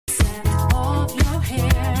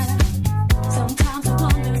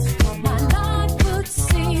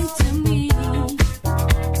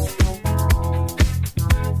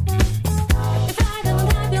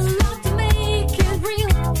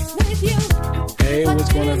Hey,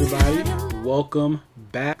 what's going on, everybody? Welcome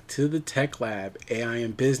back to the Tech Lab, AI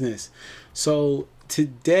in Business. So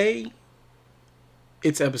today,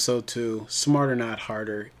 it's episode 2, Smarter Not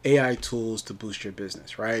Harder, AI Tools to Boost Your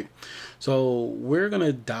Business, right? So we're going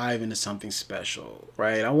to dive into something special,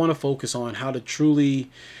 right? I want to focus on how to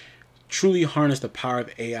truly harness the power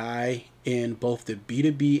of AI in both the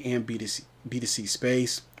B2B and B2C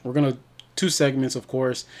space. We're going to, 2 segments, of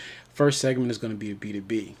course. First segment is going to be a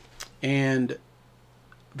B2B. And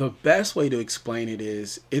the best way to explain it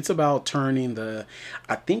is it's about turning the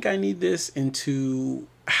I think I need this into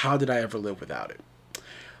how did I ever live without it.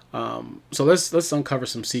 So let's uncover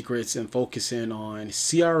some secrets and focus in on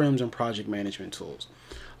CRMs and project management tools.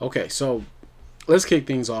 Okay, so let's kick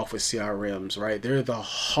things off with CRMs, right? They're the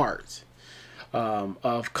heart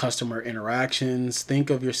of customer interactions. Think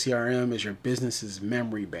of your CRM as your business's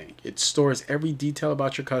memory bank. It stores every detail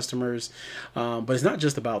about your customers, but it's not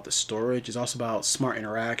just about the storage. It's also about smart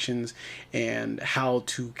interactions and how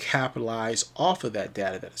to capitalize off of that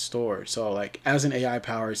data that is stored. So like as an AI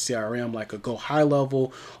powered CRM, like a Go High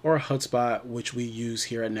Level or a HubSpot, which we use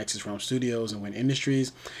here at Nexus Realm Studios and Win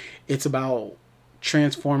Industries, it's about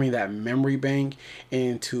transforming that memory bank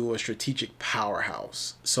into a strategic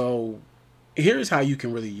powerhouse. So here's how you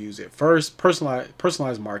can really use it. First,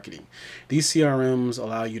 personalized marketing. These CRMs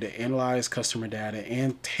allow you to analyze customer data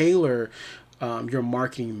and tailor your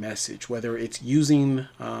marketing message, whether it's using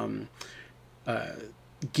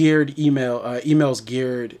geared emails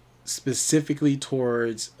geared specifically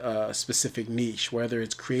towards a specific niche, whether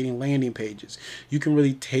it's creating landing pages. You can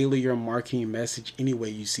really tailor your marketing message any way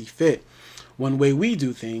you see fit. One way we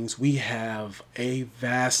do things, we have a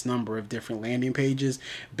vast number of different landing pages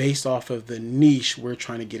based off of the niche we're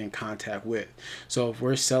trying to get in contact with. So if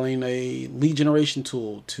we're selling a lead generation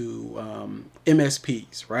tool to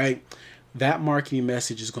MSPs, right? That marketing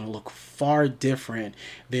message is going to look far different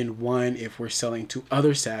than one if we're selling to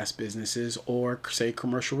other SaaS businesses or, say,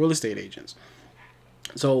 commercial real estate agents.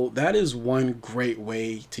 So that is one great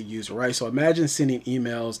way to use it, right? So imagine sending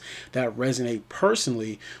emails that resonate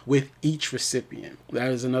personally with each recipient.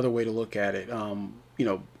 That is another way to look at it.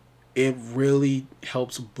 It really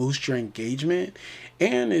helps boost your engagement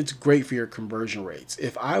and it's great for your conversion rates.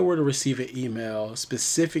 If I were to receive an email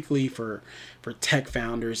specifically for tech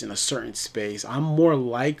founders in a certain space, I'm more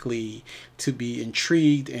likely to be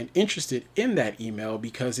intrigued and interested in that email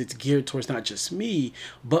because it's geared towards not just me,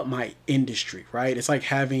 but my industry, right? It's like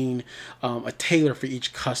having a tailor for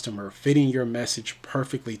each customer, fitting your message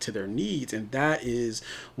perfectly to their needs. And that is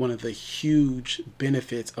one of the huge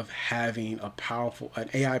benefits of having an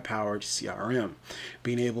AI-powered CRM,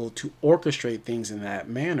 being able to orchestrate things in that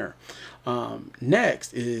manner.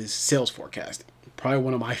 Next is sales forecasting. Probably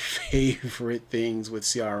one of my favorite things with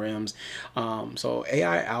CRMs. So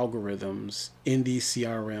AI algorithms in these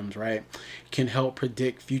CRMs, right, can help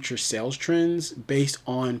predict future sales trends based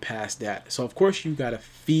on past data. So of course you got to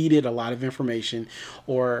feed it a lot of information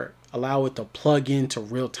or allow it to plug into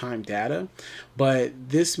real-time data. But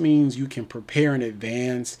this means you can prepare in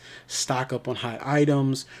advance, stock up on hot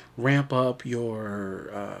items, ramp up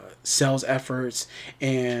your sales efforts,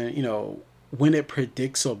 and when it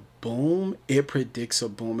predicts a boom, it predicts a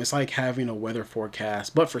boom. It's like having a weather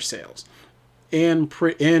forecast, but for sales. And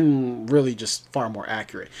really just far more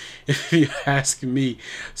accurate, if you ask me.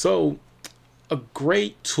 So a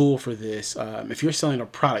great tool for this, if you're selling a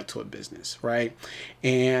product to a business, right,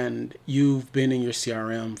 and you've been in your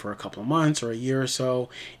CRM for a couple of months or a year or so,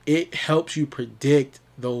 it helps you predict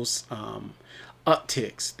those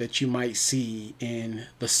upticks that you might see in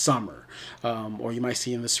the summer, or you might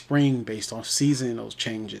see in the spring based on seasonal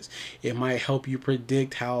changes. It might help you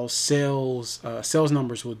predict how sales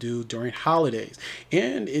numbers will do during holidays,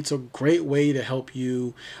 and it's a great way to help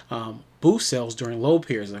you boost sales during low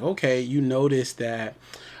periods. Like, okay, you notice that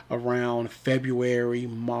around February,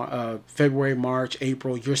 March,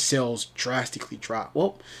 April, your sales drastically drop.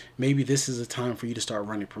 Well, maybe this is a time for you to start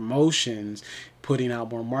running promotions, putting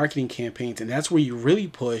out more marketing campaigns, and that's where you really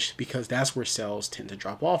push because that's where sales tend to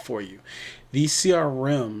drop off for you. These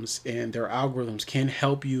CRMs and their algorithms can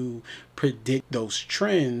help you predict those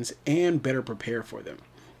trends and better prepare for them.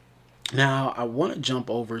 Now, I want to jump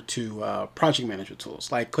over to project management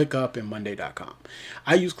tools like ClickUp and Monday.com.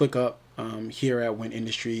 I use ClickUp here at Win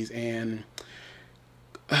Industries, and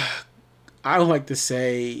I would like to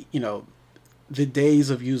say, the days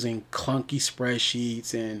of using clunky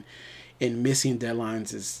spreadsheets and and missing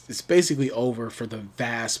deadlines is basically over for the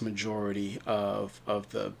vast majority of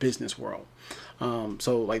the business world.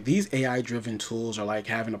 So like these AI driven tools are like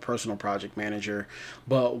having a personal project manager,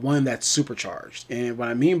 but one that's supercharged. And what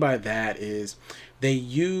I mean by that is they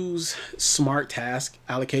use smart task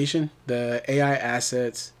allocation. The AI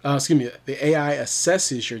the AI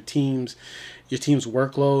assesses your team's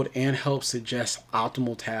workload and helps suggest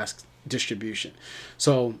optimal task distribution.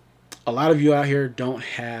 So a lot of you out here don't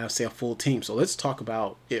have, say, a full team. So let's talk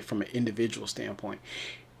about it from an individual standpoint.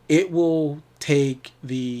 It will take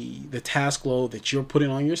the task load that you're putting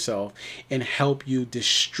on yourself and help you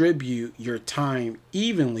distribute your time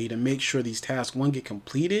evenly to make sure these tasks, one, get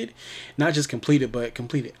completed, not just completed, but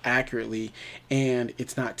completed accurately, and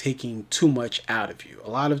it's not taking too much out of you. A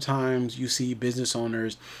lot of times you see business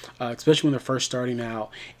owners, especially when they're first starting out,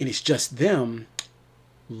 and it's just them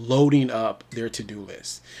loading up their to-do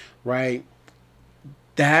list, right?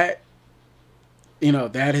 That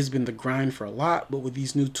that has been the grind for a lot, but with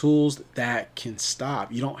these new tools, that can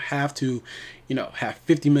stop. You don't have to, have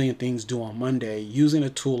 50 million things due on Monday. Using a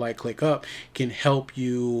tool like ClickUp can help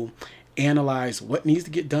you analyze what needs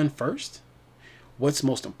to get done first, what's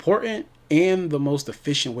most important, and the most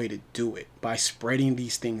efficient way to do it by spreading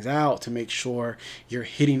these things out to make sure you're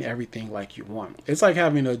hitting everything like you want. It's like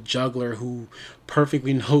having a juggler who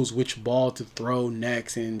perfectly knows which ball to throw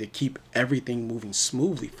next and to keep everything moving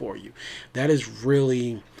smoothly for you. That is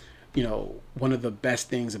really, one of the best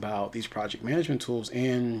things about these project management tools.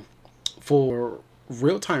 And for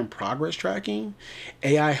real-time progress tracking,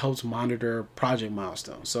 AI helps monitor project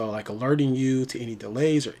milestones. So like alerting you to any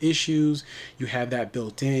delays or issues, you have that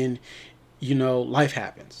built in. Life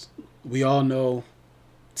happens. We all know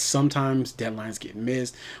sometimes deadlines get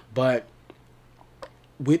missed, but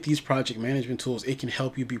with these project management tools, it can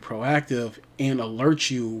help you be proactive and alert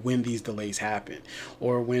you when these delays happen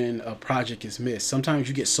or when a project is missed. Sometimes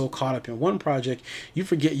you get so caught up in one project, you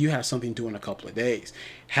forget you have something due in a couple of days.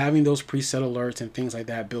 Having those preset alerts and things like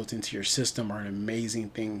that built into your system are an amazing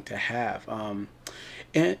thing to have.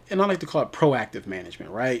 And I like to call it proactive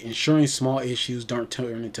management, right? Ensuring small issues don't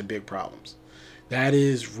turn into big problems. That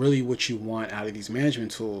is really what you want out of these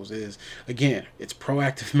management tools is, again, it's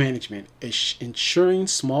proactive management. It's ensuring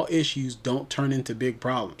small issues don't turn into big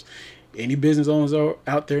problems. Any business owners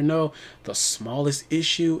out there know the smallest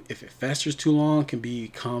issue, if it festers too long, can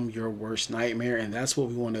become your worst nightmare. And that's what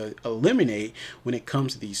we want to eliminate when it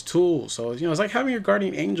comes to these tools. So, it's like having your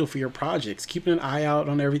guardian angel for your projects, keeping an eye out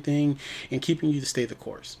on everything and keeping you to stay the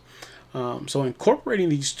course. So incorporating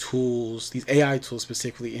these tools, these AI tools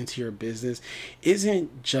specifically into your business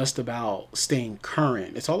isn't just about staying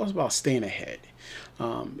current. It's all about staying ahead.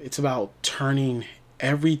 It's about turning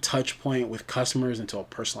every touch point with customers into a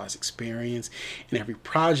personalized experience and every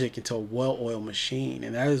project into a well-oiled machine.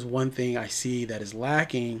 And that is one thing I see that is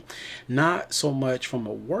lacking, not so much from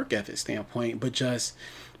a work ethic standpoint, but just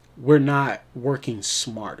we're not working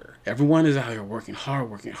smarter. Everyone is out here working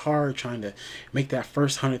hard, trying to make that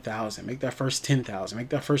first 100,000, make that first 10,000, make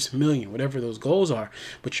that first million, whatever those goals are,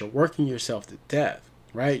 but you're working yourself to death.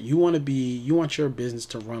 Right? You want your business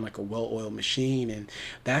to run like a well-oiled machine, and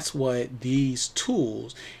that's what these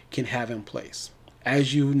tools can have in place.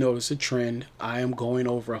 As you notice a trend, I am going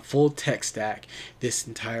over a full tech stack this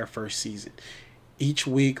entire first season. Each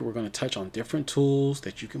week, we're going to touch on different tools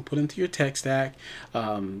that you can put into your tech stack.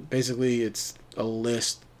 Basically, it's a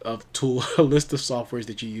list of softwares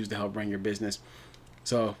that you use to help run your business.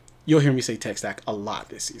 So you'll hear me say tech stack a lot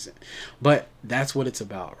this season, but that's what it's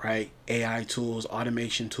about, right? AI tools,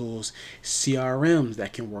 automation tools, CRMs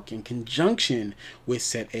that can work in conjunction with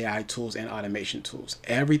said AI tools and automation tools.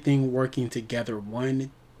 Everything working together,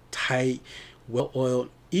 one tight,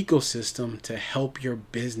 well-oiled ecosystem to help your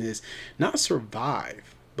business not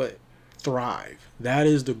survive, but thrive. That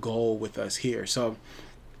is the goal with us here. So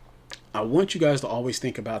I want you guys to always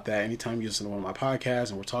think about that anytime you listen to one of my podcasts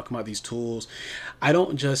and we're talking about these tools. I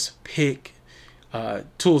don't just pick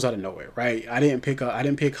tools out of nowhere, right? I didn't pick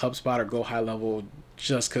HubSpot or Go High Level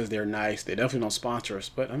just because they're nice. They definitely don't sponsor us,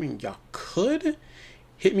 but I mean, y'all could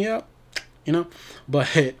hit me up,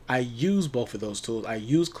 but I use both of those tools. I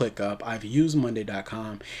use ClickUp, I've used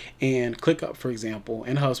Monday.com, and ClickUp, for example,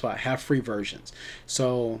 and HubSpot have free versions.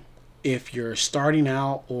 So if you're starting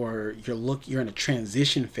out or you're in a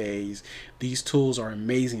transition phase, these tools are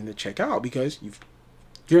amazing to check out because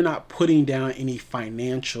you're not putting down any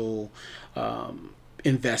financial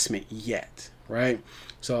investment yet, right?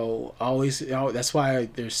 So that's why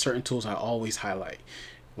there's certain tools I always highlight.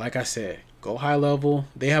 Like I said, Go High Level,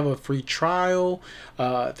 they have a free trial.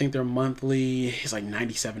 I think their monthly is like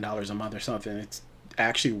 $97 a month or something. It's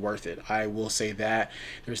actually worth it. I will say that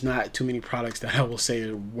there's not too many products that I will say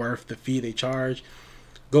are worth the fee they charge.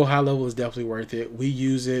 Go High Level is definitely worth it. We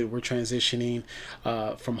use it. We're transitioning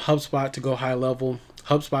from HubSpot to Go High Level.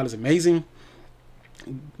 HubSpot is amazing.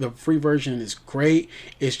 The free version is great.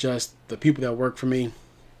 It's just the people that work for me,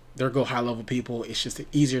 they're Go High Level people. It's just an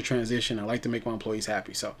easier transition. I like to make my employees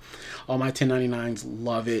happy. So all my 1099s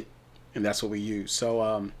love it, and that's what we use.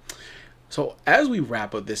 So as we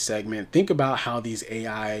wrap up this segment, think about how these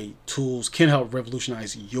AI tools can help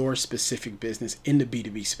revolutionize your specific business in the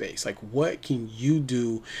B2B space. Like, what can you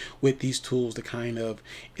do with these tools to kind of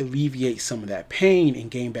alleviate some of that pain and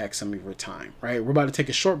gain back some of your time, right? We're about to take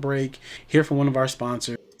a short break, hear from one of our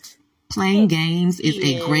sponsors. Playing games is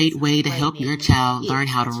a great way to help your child learn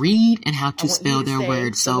how to read and how to spell their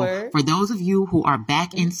words. So for those of you who are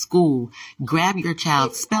back in school, grab your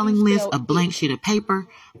child's spelling list, a blank sheet of paper,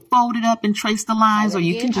 fold it up and trace the lines, or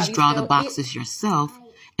you can just draw the boxes yourself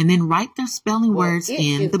and then write their spelling words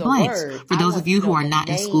in the blanks. For those of you who are not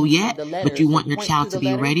in school yet, but you want your child to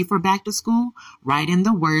be ready for back to school, write in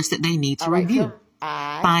the words that they need to review.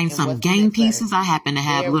 Find some game pieces. I happen to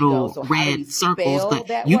have little red circles,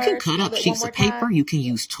 but you can cut up sheets of paper. You can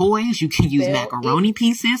use toys. You can use macaroni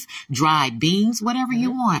pieces, dried beans, whatever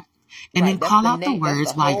you want. And then call out the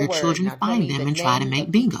words while your children find them and try to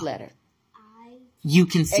make bingo. You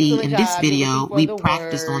can see in this video, we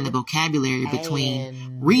practiced on the vocabulary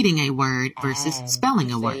between reading a word versus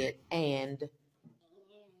spelling a word.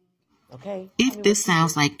 If this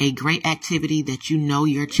sounds like a great activity that you know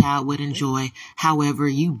your child would enjoy, however,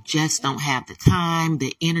 you just don't have the time,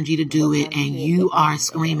 the energy to do it, and you are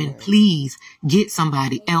screaming, please get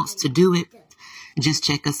somebody else to do it, just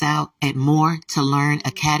check us out at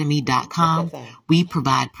more-to-learn-academy.com. We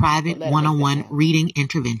provide private one-on-one reading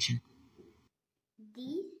intervention.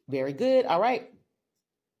 Very good. All right.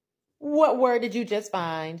 What word did you just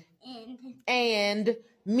find? And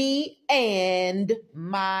me and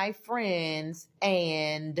my friends.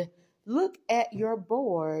 And look at your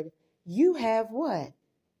board. You have what? 1,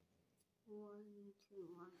 2,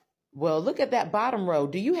 1. Well, look at that bottom row.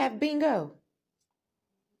 Do you have bingo?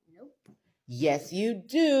 Nope. Yes, you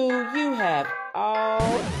do. You have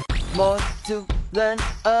all. More to Learn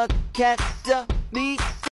Academy.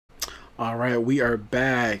 All right, we are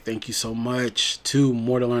back. Thank you so much to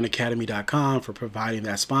more-to-learn-academy.com for providing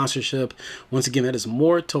that sponsorship. Once again, that is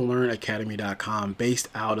more-to-learn-academy.com, based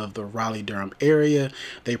out of the Raleigh-Durham area.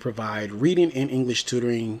 They provide reading and English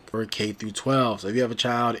tutoring for K through 12. So if you have a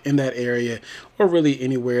child in that area or really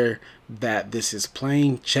anywhere that this is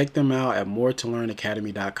playing, check them out at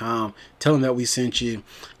more-to-learn-academy.com. Tell them that we sent you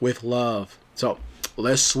with love. So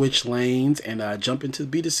let's switch lanes and jump into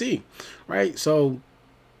the B2C, right? So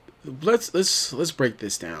let's break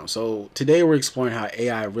this down. So today we're exploring how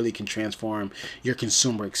AI really can transform your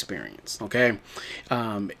consumer experience. Okay,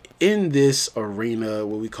 in this arena,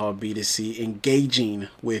 what we call B2C, engaging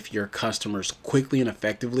with your customers quickly and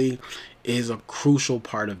effectively is a crucial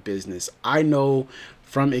part of business. I know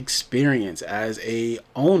from experience as a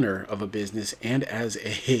owner of a business and as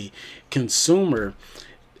a consumer,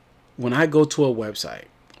 when I go to a website,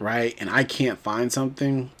 right, and I can't find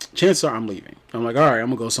something, chances are I'm leaving. I'm like, all right, I'm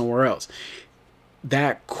gonna go somewhere else.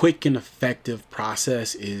 That quick and effective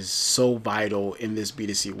process is so vital in this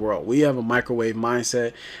B2C world. We have a microwave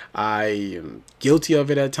mindset. I am guilty of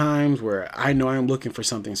it at times where I know I'm looking for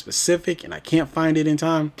something specific and I can't find it in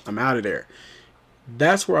time. I'm out of there.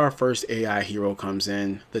 That's where our first AI hero comes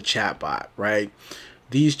in, the chatbot, right?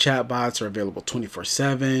 These chatbots are available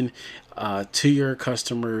 24/7 to your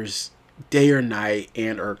customers day or night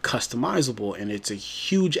and are customizable, and it's a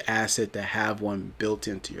huge asset to have one built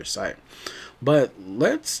into your site. But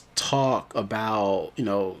let's talk about,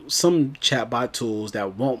 some chatbot tools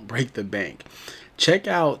that won't break the bank. Check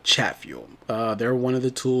out Chatfuel. They're one of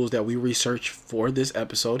the tools that we researched for this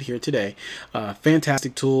episode here today.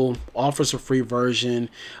 Fantastic tool, offers a free version.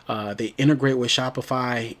 They integrate with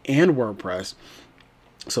Shopify and WordPress.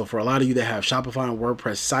 So for a lot of you that have Shopify and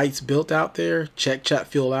WordPress sites built out there, check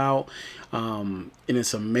Chatfuel out. And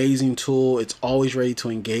it's an amazing tool. It's always ready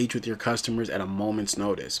to engage with your customers at a moment's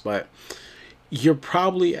notice. But you're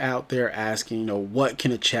probably out there asking, what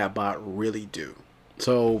can a chatbot really do?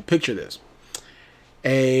 So picture this.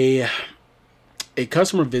 A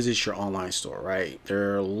customer visits your online store, right?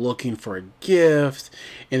 They're looking for a gift,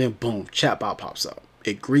 and then boom, chatbot pops up.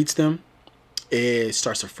 It greets them. It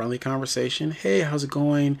starts a friendly conversation. Hey, how's it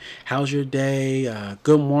going? How's your day?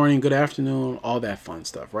 Good morning, good afternoon, all that fun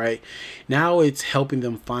stuff, right? Now it's helping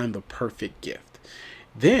them find the perfect gift.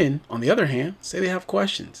 Then, on the other hand, say they have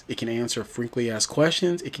questions. It can answer frequently asked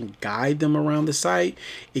questions. It can guide them around the site.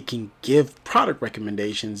 It can give product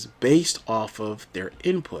recommendations based off of their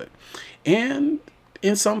input. And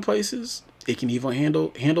in some places, it can even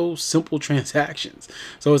handle simple transactions.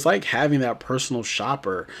 So it's like having that personal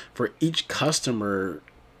shopper for each customer,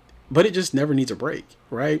 but it just never needs a break,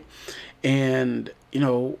 right? And,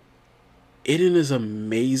 it is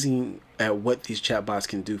amazing at what these chatbots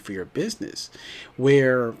can do for your business.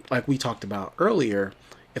 Where, like we talked about earlier,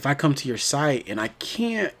 if I come to your site and I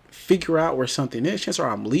can't figure out where something is, chances are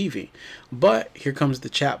I'm leaving. But here comes the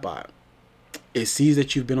chatbot. It sees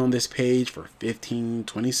that you've been on this page for 15,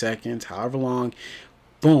 20 seconds, however long.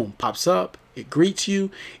 Boom, pops up. It greets you.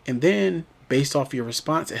 And then based off your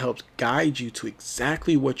response, it helps guide you to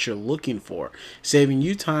exactly what you're looking for, saving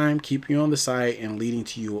you time, keeping you on the site, and leading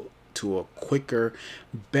to a quicker,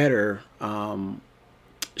 better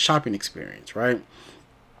shopping experience, right?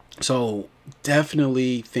 So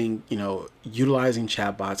definitely think, utilizing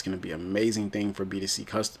chatbots going to be an amazing thing for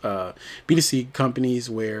B2C companies,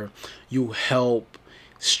 where you help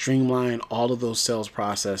streamline all of those sales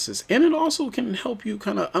processes. And it also can help you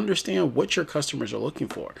kind of understand what your customers are looking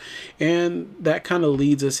for. And that kind of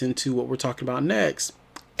leads us into what we're talking about next,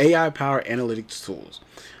 AI-powered analytics tools.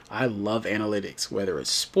 I love analytics, whether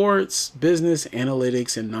it's sports, business,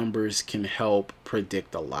 analytics, and numbers can help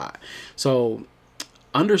predict a lot. So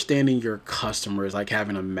understanding your customer is like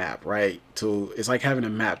having a map, right? It's like having a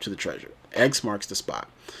map to the treasure. X marks the spot.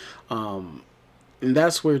 And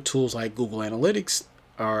that's where tools like Google Analytics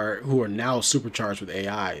who are now supercharged with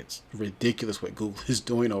AI. It's ridiculous what Google is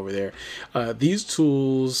doing over there. These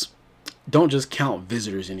tools don't just count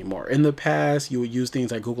visitors anymore. In the past, you would use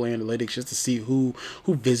things like Google Analytics just to see who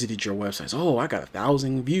visited your websites. Oh, I got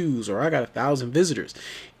 1,000 views, or I got 1,000 visitors.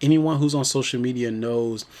 Anyone who's on social media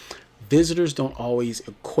knows visitors don't always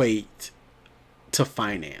equate to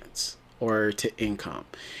finance or to income.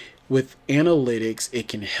 With analytics, it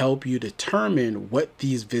can help you determine what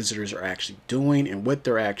these visitors are actually doing and what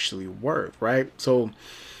they're actually worth, right? So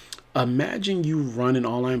imagine you run an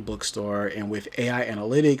online bookstore, and with AI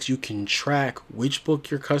analytics, you can track which book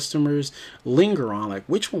your customers linger on, like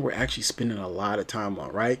which one we're actually spending a lot of time on,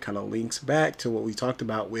 right? Kind of links back to what we talked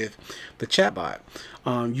about with the chatbot.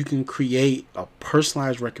 You can create a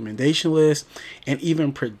personalized recommendation list and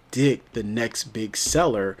even predict the next big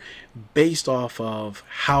seller based off of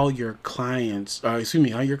how your how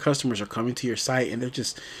your customers are coming to your site, and they're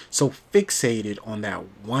just so fixated on that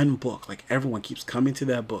one book. Like everyone keeps coming to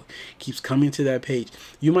that book, keeps coming to that page.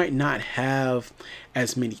 You might not have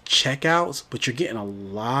as many checkouts, but you're getting a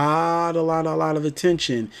lot of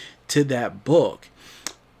attention to that book,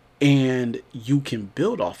 and you can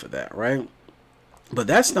build off of that, right? But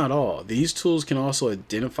that's not all. These tools can also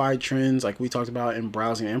identify trends like we talked about in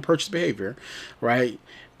browsing and purchase behavior, right?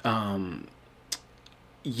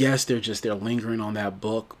 Yes, they're lingering on that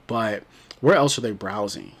book, but where else are they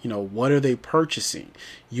browsing? What are they purchasing?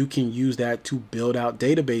 You can use that to build out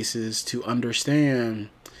databases to understand,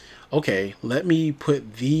 okay, let me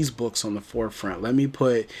put these books on the forefront. Let me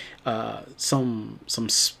put some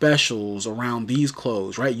specials around these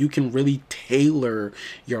clothes, right? You can really tailor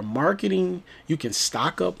your marketing. You can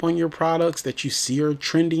stock up on your products that you see are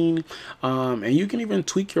trending. And you can even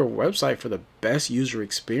tweak your website for the best user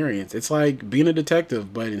experience. It's like being a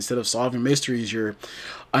detective, but instead of solving mysteries, you're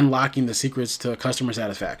unlocking the secrets to customer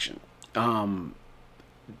satisfaction.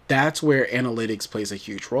 That's where analytics plays a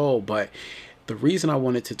huge role. But the reason I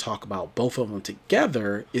wanted to talk about both of them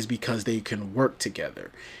together is because they can work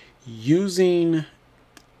together. Using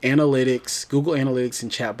analytics, Google Analytics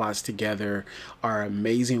and chatbots together are an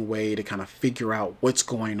amazing way to kind of figure out what's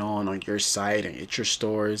going on your site and at your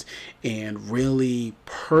stores, and really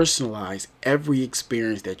personalize every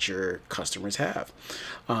experience that your customers have.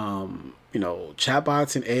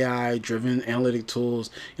 Chatbots and AI driven analytic tools,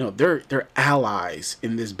 they're allies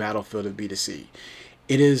in this battlefield of B2C.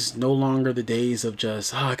 It is no longer the days of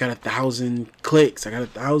just, I got 1,000 clicks, I got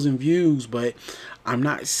 1,000 views, but I'm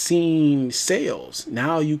not seeing sales.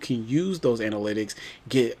 Now you can use those analytics,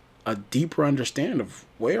 get a deeper understanding of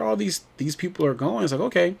where all these people are going. It's like,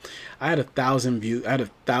 okay, I had 1,000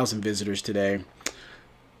 visitors today.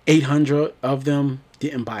 800 of them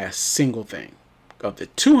didn't buy a single thing. Of the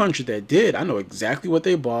 200 that did, I know exactly what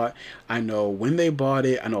they bought. I know when they bought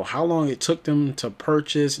it. I know how long it took them to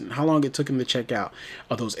purchase and how long it took them to check out.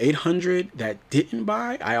 Of those 800 that didn't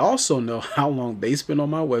buy, I also know how long they spent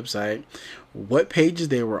on my website, what pages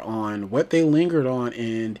they were on, what they lingered on,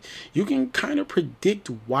 and you can kind of predict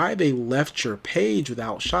why they left your page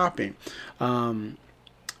without shopping.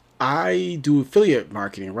 I do affiliate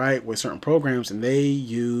marketing, right, with certain programs, and they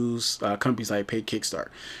use companies like Paid Kickstart.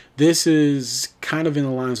 This is kind of in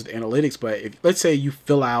the lines with analytics, but if, let's say you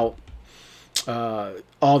fill out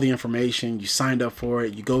all the information, you signed up for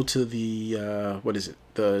it, you go to the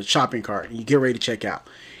the shopping cart, and you get ready to check out,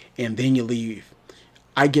 and then you leave.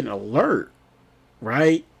 I get an alert,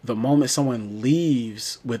 right, the moment someone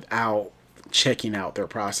leaves without checking out their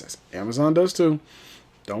process. Amazon does too.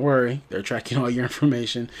 Don't worry, they're tracking all your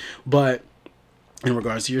information, but in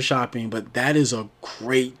regards to your shopping. But that is a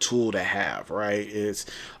great tool to have, right? It's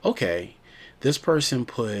okay, this person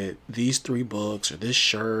put these 3 books or this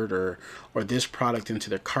shirt or this product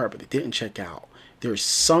into their cart, but they didn't check out.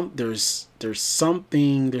 There's a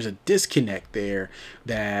disconnect there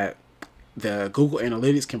that the Google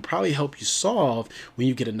Analytics can probably help you solve when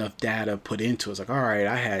you get enough data put into it. It's like, all right,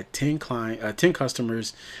 I had 10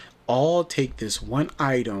 customers all take this one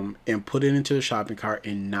item and put it into the shopping cart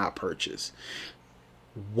and not purchase.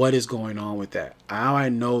 What is going on with that? How I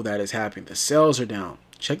know that is happening? The sales are down.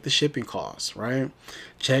 Check the shipping costs, right?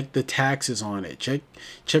 Check the taxes on it.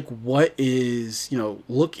 Check what is,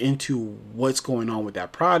 look into what's going on with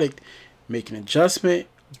that product, make an adjustment.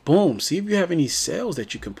 Boom. See if you have any sales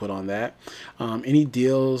that you can put on that. Any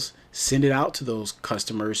deals, send it out to those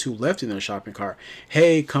customers who left in their shopping cart.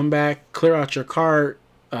 Hey, come back, clear out your cart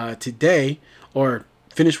today, or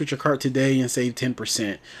finish with your cart today and save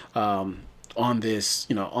 10% on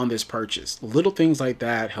this purchase. Little things like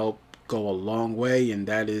that help go a long way, and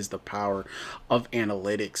that is the power of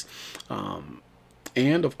analytics.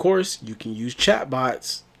 And of course, you can use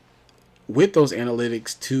chatbots with those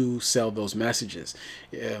analytics to sell those messages.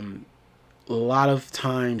 A lot of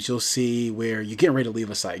times you'll see where you're getting ready to leave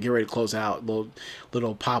a site, get ready to close out,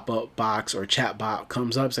 little pop-up box or chat bot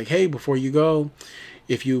comes up. It's like, hey, before you go,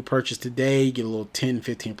 if you purchase today, get a little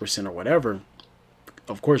 10-15% or whatever.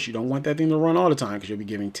 Of course, you don't want that thing to run all the time because you'll be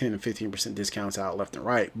giving 10 and 15% discounts out left and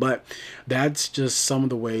right. But that's just some of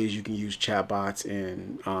the ways you can use chatbots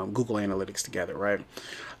and Google Analytics together, right?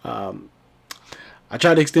 I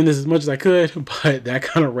tried to extend this as much as I could, but that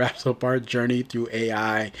kind of wraps up our journey through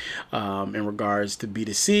AI in regards to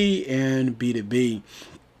B2C and B2B.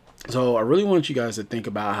 So I really want you guys to think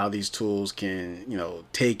about how these tools can,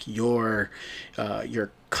 take your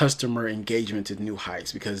customer engagement to new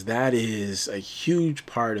heights, because that is a huge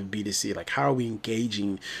part of B2C. Like, how are we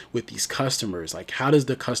engaging with these customers? Like, how does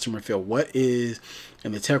the customer feel? What is,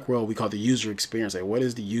 in the tech world, we call the user experience. Like, what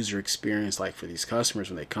is the user experience like for these customers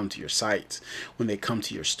when they come to your sites, when they come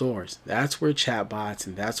to your stores? That's where chatbots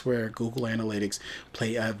and that's where Google Analytics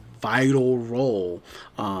play a vital role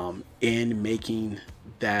in making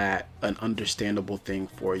that an understandable thing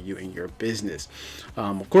for you in your business.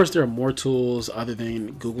 Of course, there are more tools other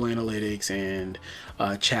than Google Analytics and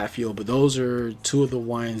Chatfuel, but those are 2 of the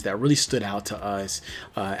ones that really stood out to us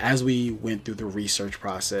as we went through the research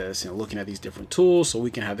process and looking at these different tools, so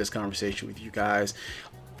we can have this conversation with you guys.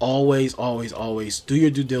 Always do your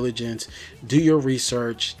due diligence, do your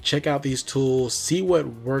research, check out these tools, see what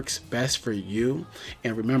works best for you.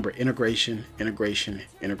 And remember, integration. I want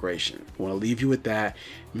to leave you with that.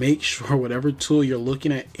 Make sure whatever tool you're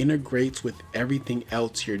looking at integrates with everything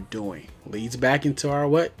else you're doing. Leads back into our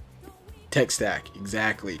what? Tech stack.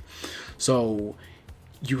 Exactly. So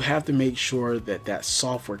you have to make sure that that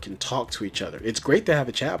software can talk to each other. It's great to have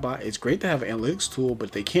a chatbot. It's great to have an analytics tool, but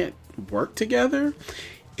if they can't work together,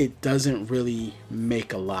 it doesn't really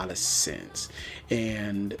make a lot of sense.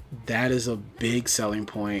 And that is a big selling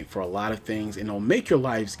point for a lot of things, and it'll make your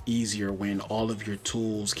lives easier when all of your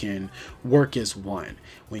tools can work as one.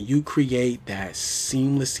 When you create that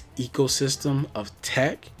seamless ecosystem of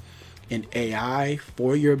tech and AI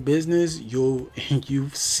for your business, you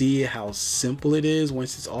see how simple it is.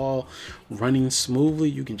 Once it's all running smoothly,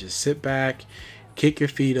 you can just sit back, kick your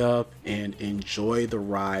feet up, and enjoy the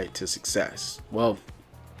ride to success. Well,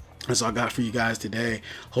 that's all I got for you guys today.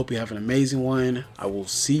 Hope you have an amazing one. I will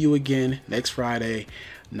see you again next Friday,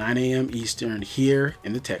 9 a.m. Eastern, here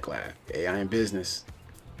in the Tech Lab, AI in Business.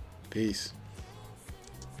 Peace.